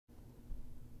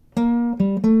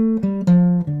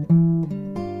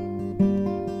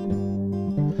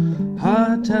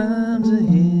Hard times are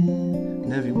here,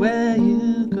 and everywhere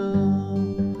you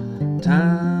go,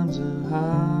 times are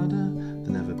harder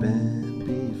than ever been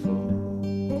before.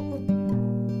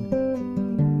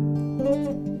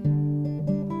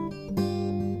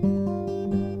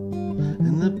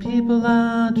 And the people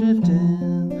are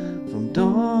drifting from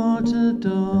door to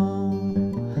door,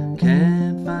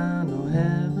 can't find no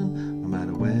heaven no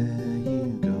matter where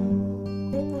you go.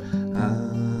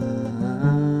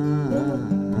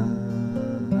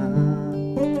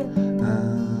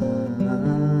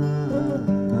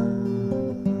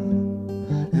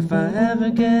 If I ever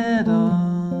get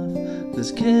off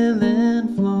this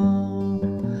killing floor,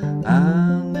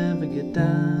 I'll never get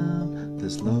down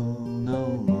this low no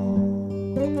more.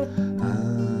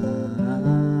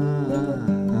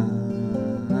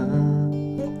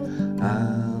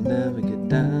 I'll never get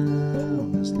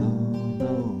down this low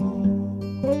no more.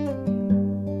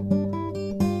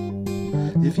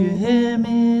 If you hear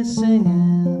me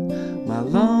singing my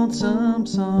lonesome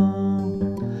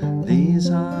song, these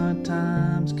hard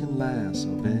times can last so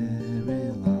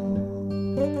very long.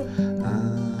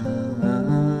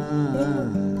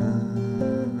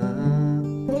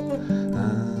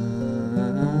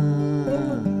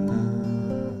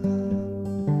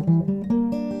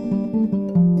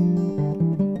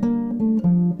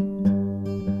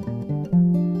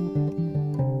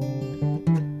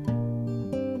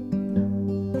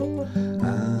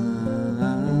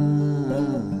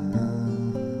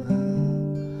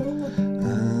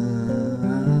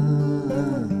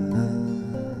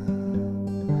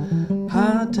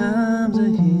 Hard times are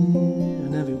here,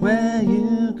 and everywhere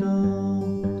you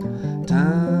go,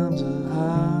 times are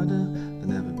harder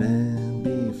than ever been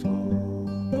before.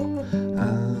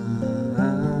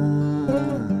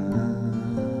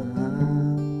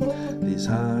 These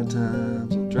hard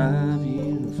times will drive you